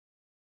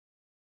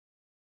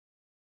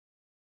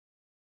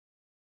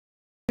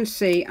can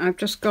see I've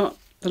just got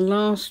the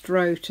last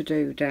row to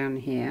do down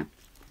here.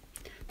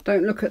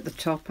 Don't look at the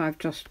top, I've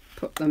just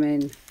put them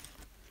in,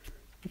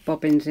 the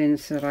bobbins in,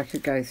 so that I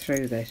could go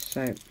through this,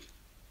 so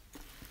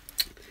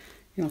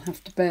you'll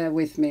have to bear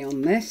with me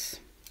on this.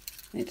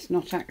 It's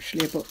not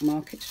actually a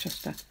bookmark, it's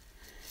just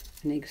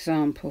an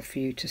example for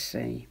you to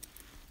see.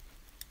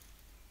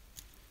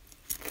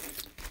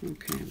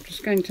 Okay, I'm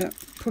just going to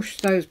push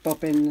those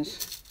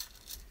bobbins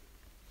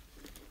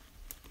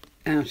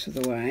out of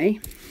the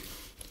way,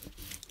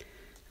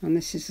 and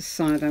this is the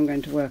side I'm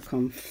going to work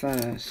on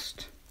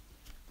first.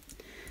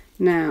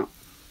 Now,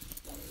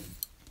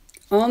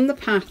 on the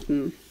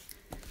pattern,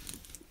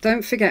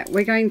 don't forget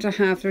we're going to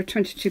have, there are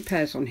 22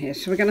 pairs on here,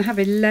 so we're going to have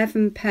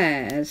 11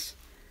 pairs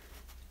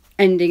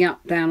ending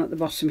up down at the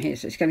bottom here,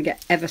 so it's going to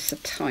get ever so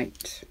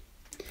tight.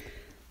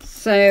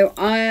 So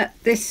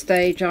at this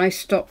stage I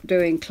stopped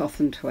doing cloth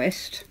and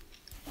twist,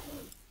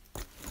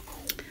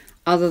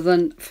 other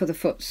than for the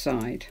foot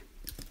side.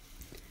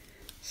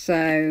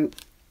 So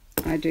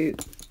I do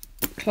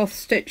cloth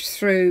stitch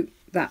through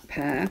that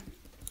pair,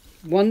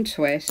 one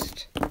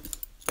twist,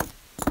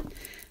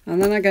 and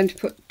then I'm going to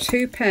put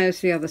 2 pairs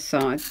the other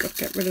side. Got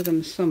to get rid of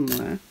them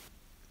somewhere.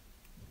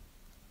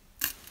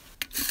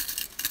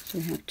 So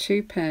we have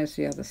 2 pairs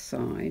the other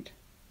side.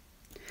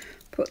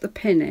 Put the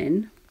pin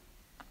in.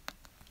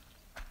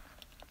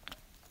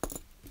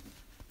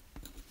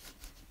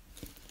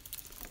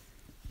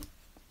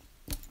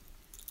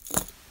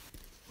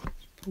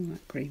 Pull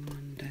that green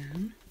one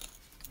down.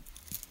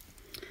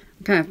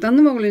 Okay, I've done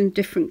them all in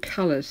different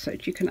colours so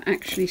that you can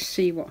actually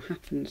see what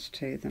happens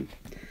to them.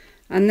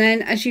 And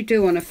then, as you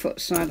do on a foot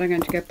side, I'm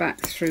going to go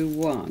back through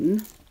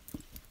 1,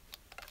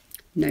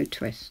 no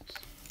twists.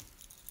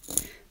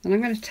 And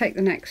I'm going to take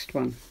the next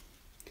one,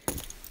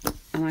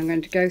 and I'm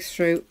going to go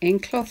through in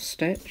cloth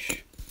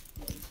stitch,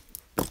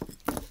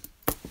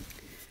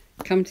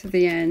 come to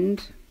the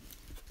end,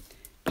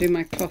 do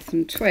my cloth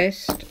and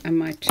twist and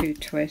my 2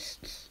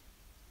 twists.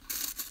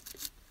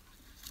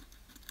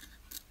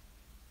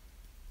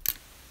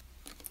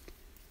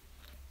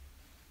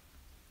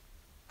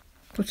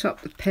 Put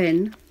up the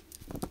pin,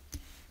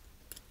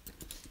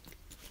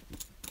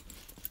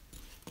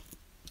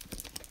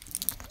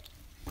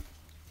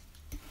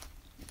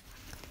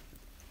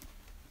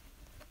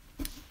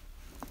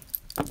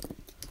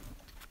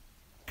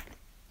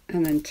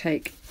 and then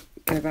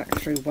go back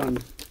through 1.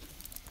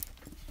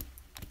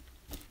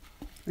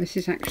 This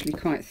is actually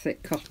quite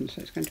thick cotton,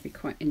 so it's going to be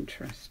quite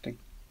interesting.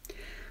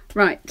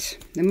 Right,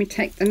 then we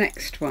take the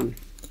next one.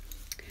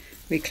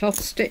 We cloth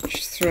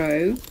stitch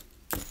through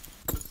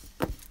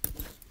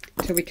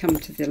till we come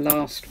to the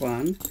last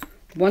one,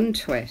 1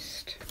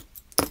 twist,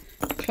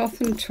 cloth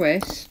and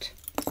twist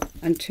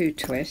and 2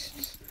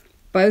 twists,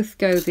 both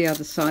go the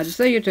other side as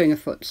though you're doing a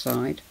foot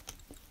side.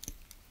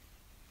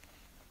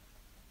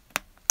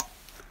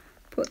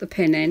 Put the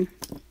pin in,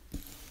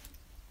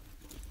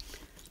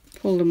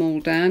 pull them all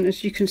down.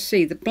 As you can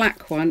see, the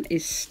black one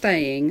is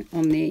staying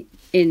on the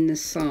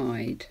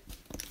inside.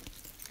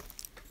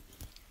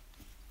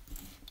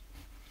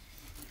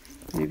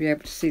 You'll be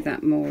able to see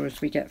that more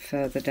as we get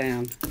further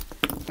down,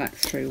 back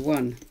through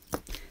 1.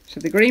 So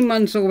the green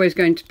one's always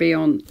going to be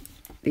on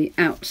the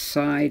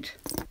outside.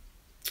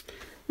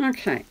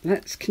 Okay,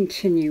 let's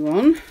continue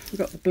on. We've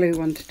got the blue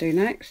one to do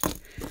next.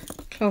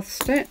 Cloth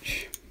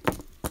stitch.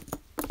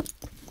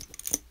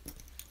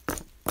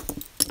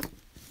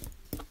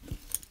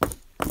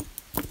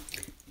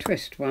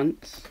 Twist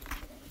once.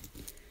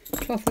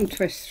 Cloth and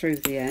twist through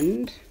the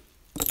end.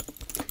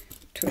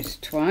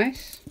 Twist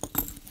twice.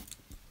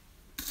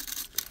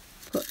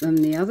 Put them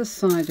the other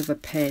side of a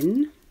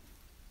pin.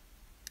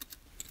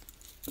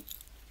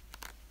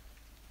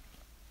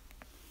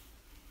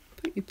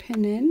 Put your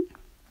pin in.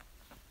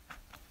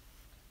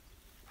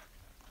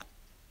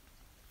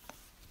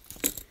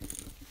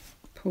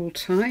 Pull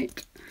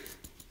tight.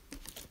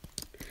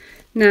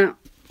 Now,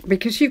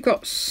 because you've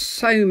got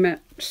so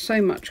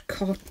much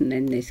cotton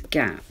in this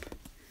gap,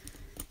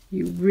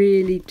 you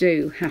really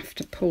do have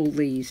to pull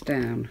these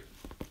down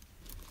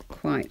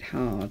quite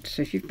hard.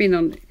 So if you've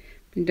been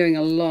doing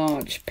a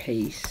large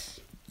piece,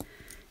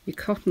 your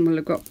cotton will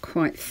have got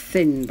quite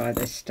thin by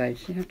this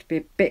stage. You have to be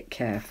a bit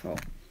careful.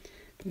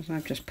 But as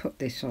I've just put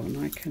this on,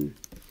 I can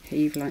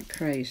heave like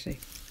crazy.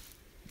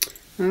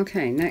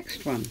 Okay,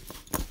 next one.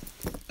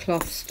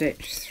 Cloth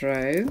stitch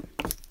through.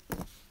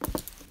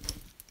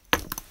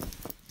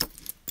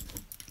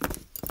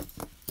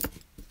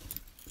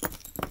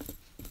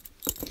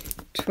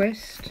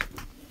 Twist.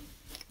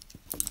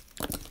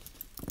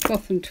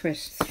 Cloth and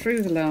twist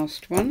through the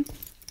last one.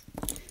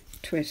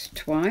 Twist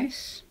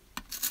twice.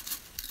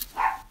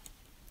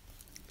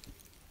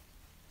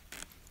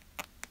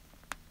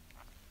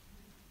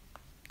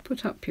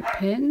 Put up your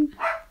pin.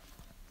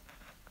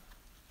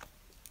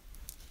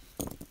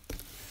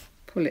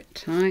 Pull it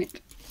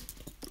tight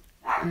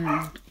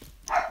and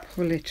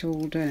pull it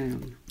all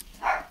down.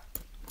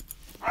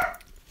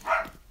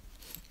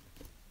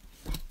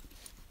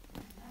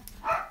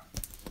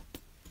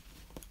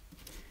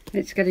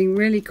 It's getting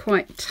really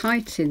quite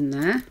tight in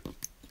there.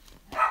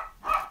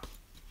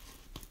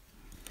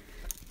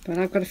 But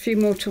I've got a few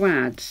more to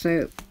add,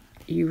 so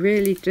you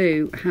really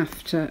do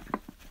have to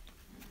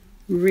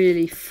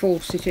really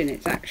force it in.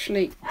 It's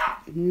actually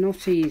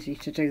not easy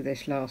to do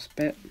this last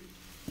bit.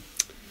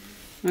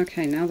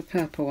 Okay, now the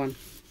purple one.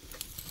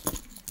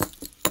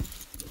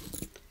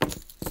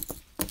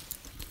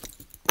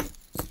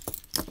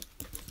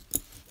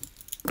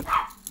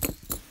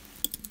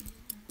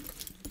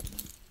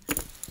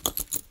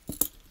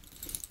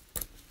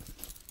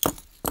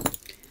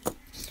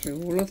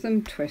 Through all of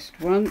them, twist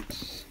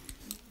once.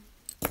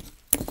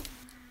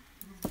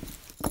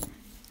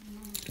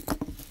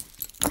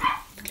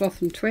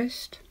 Cloth and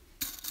twist.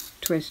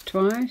 Twist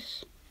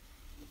twice.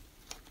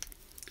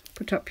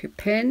 Put up your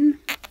pin.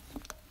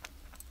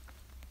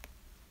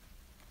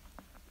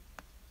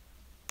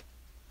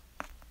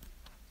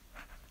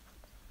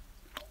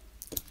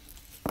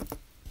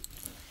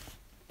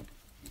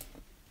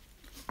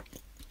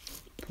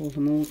 Pull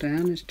them all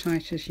down as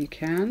tight as you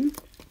can.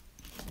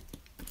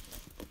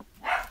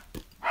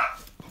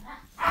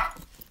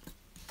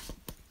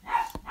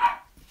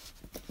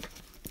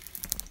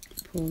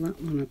 Pull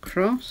that one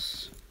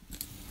across.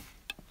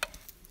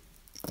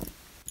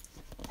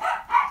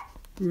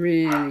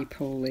 Really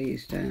pull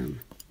these down.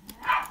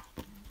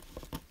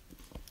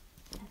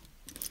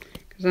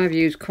 Because I've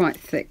used quite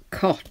thick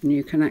cotton,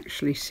 you can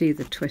actually see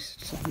the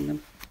twists on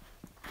them.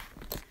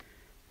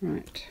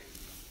 Right,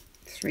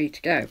 3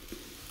 to go.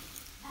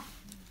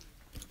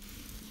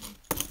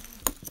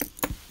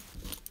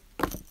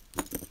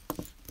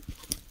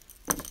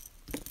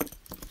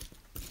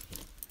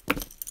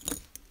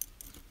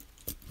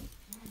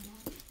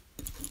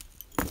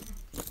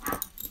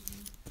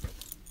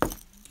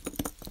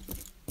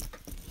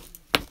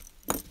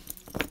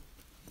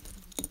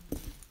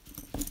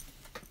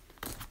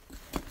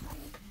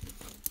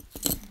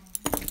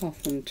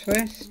 Cloth and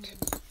twist,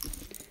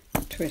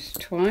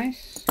 twist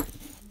twice,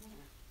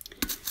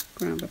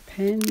 grab a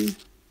pin,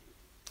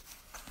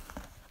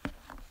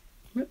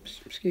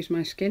 whoops, excuse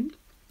my skin,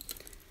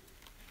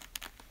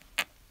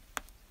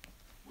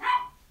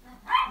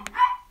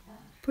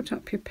 put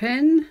up your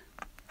pin,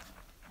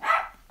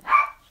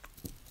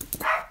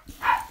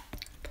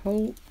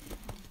 pull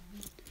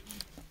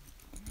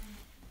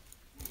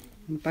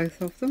on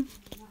both of them,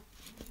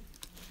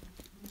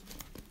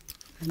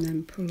 and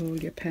then pull all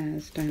your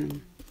pairs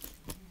down.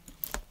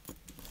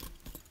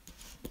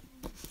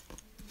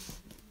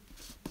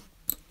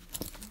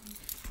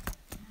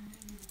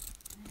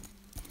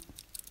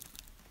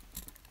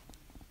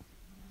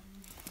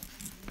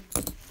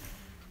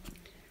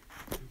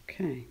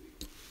 Okay,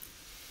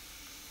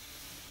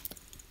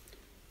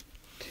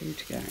 2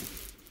 to go.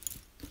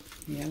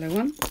 Yellow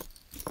one,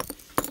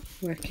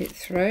 work it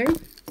through,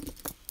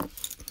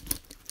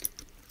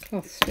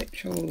 cloth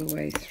stitch all the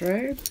way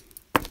through,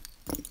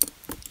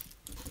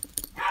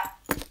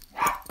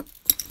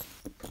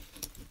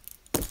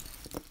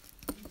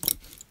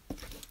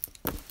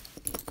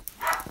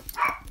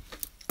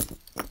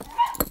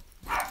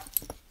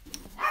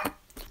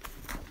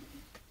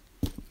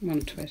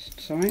 one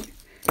twist, sorry.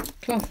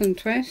 Cloth and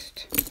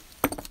twist,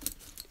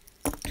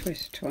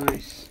 twist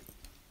twice,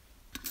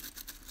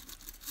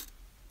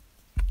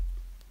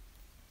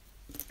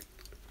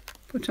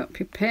 put up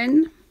your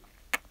pin,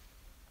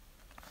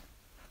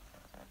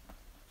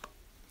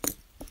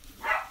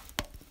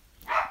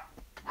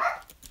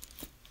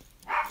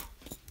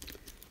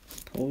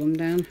 pull them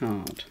down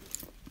hard.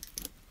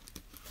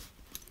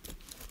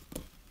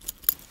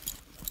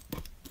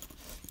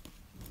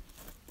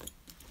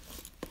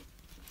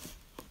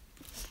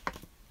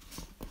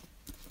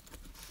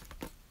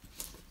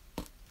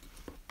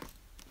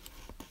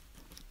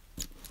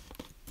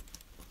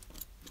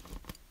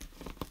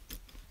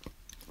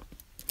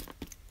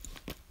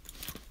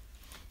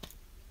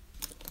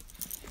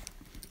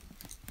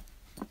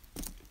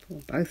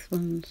 Both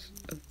ones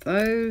of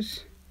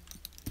those.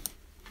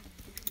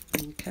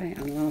 Okay,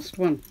 and last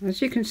one.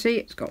 As you can see,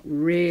 it's got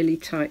really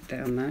tight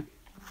down there.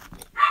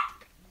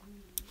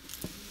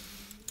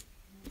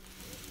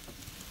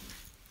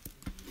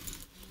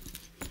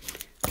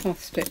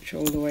 Cloth stitch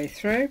all the way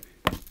through.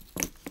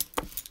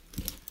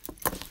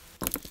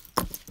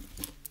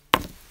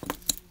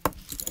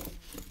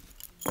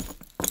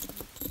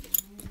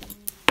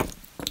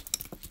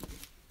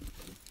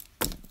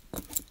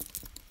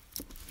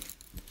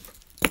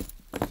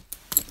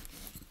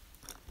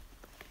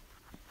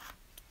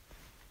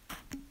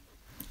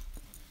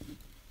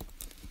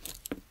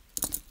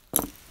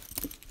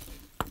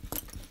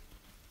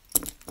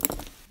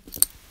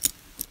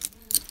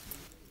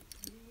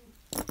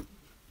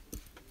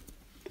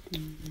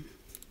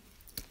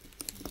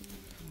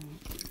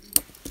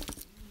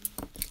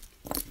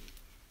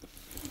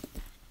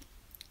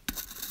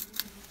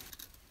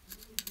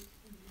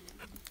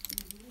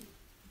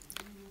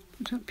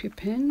 Put up your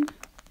pin.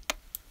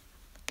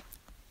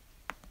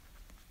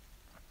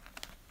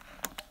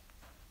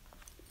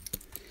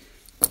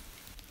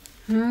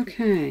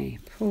 Okay,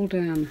 pull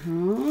down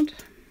hard.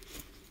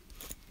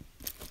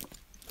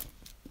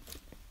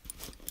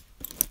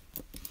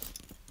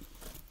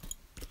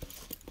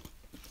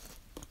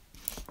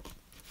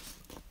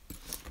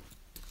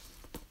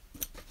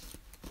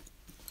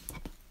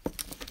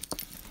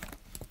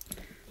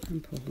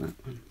 and pull that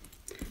one.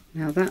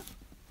 Now that,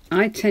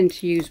 I tend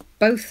to use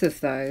both of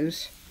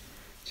those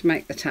to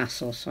make the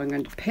tassel, so I'm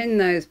going to pin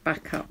those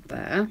back up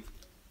there.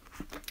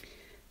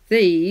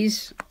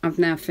 These I've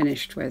now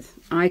finished with.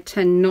 I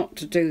tend not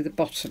to do the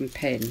bottom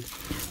pin,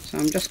 so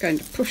I'm just going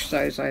to push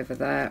those over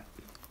there,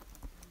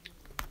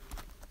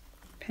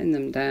 pin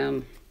them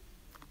down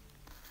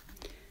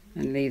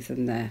and leave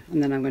them there,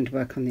 and then I'm going to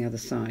work on the other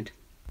side.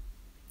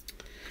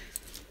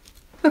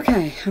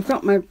 Okay, I've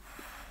got my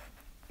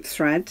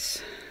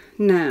threads.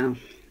 Now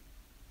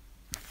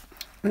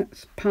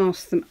let's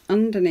pass them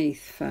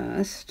underneath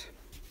first.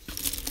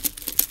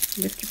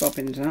 Lift your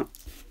bobbins up,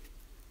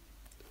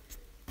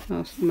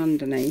 pass them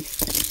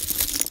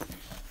underneath,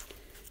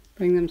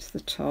 bring them to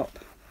the top,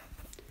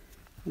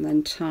 and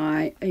then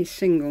tie a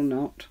single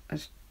knot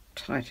as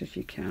tight as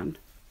you can,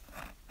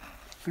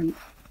 and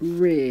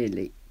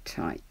really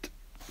tight.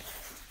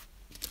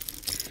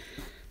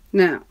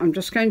 Now I'm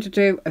just going to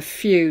do a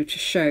few to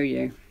show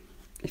you.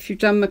 If you've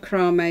done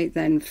macrame,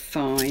 then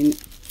fine.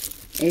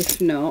 If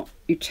not,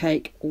 you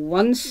take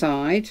one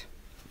side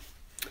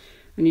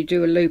and you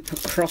do a loop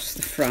across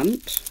the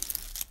front.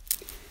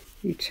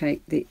 You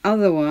take the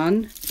other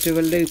one, do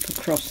a loop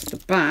across the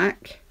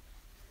back,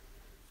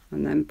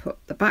 and then put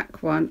the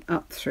back one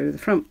up through the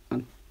front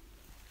one.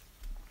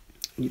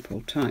 And you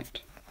pull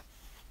tight.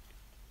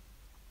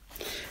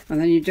 And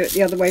then you do it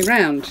the other way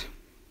round.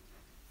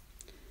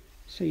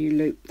 So you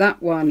loop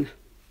that one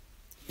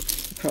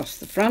across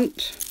the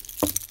front.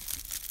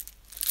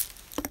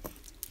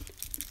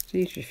 It's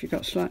easier if you've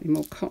got slightly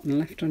more cotton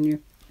left on your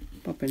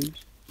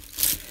bobbins.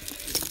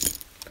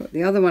 Put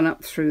the other one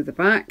up through the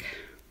back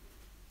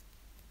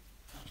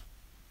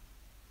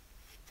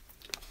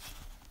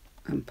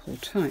and pull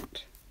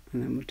tight,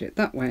 and then we'll do it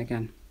that way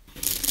again.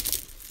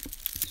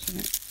 So,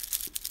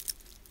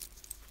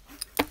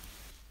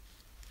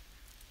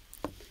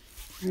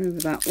 over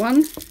that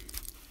one.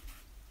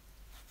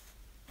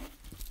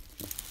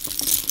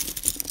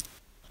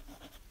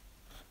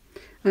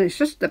 And it's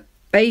just the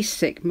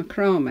basic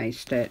macrame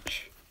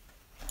stitch.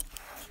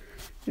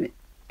 And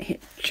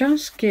it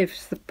just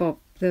gives the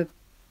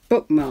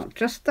bookmark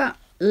just that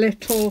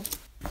little,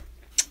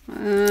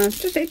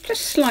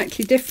 just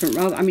slightly different.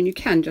 Rather, I mean, you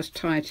can just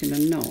tie it in a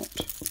knot,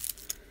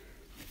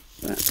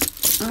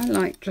 but I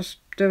like just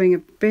doing a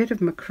bit of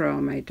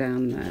macrame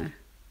down there.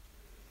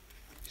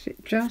 So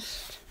it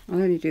just,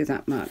 I'll only do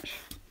that much.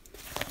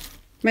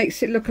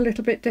 Makes it look a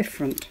little bit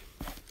different.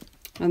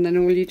 And then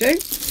all you do,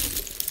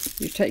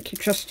 you take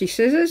your trusty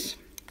scissors,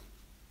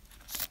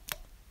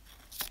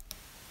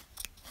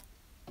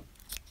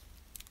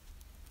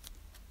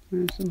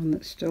 there's the one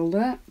that's still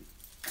there,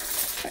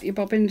 cut your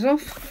bobbins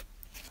off,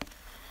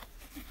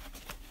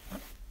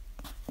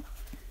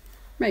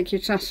 make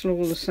your tassel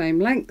all the same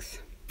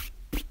length,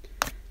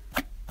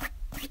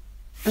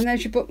 and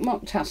there's your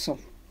bookmark tassel.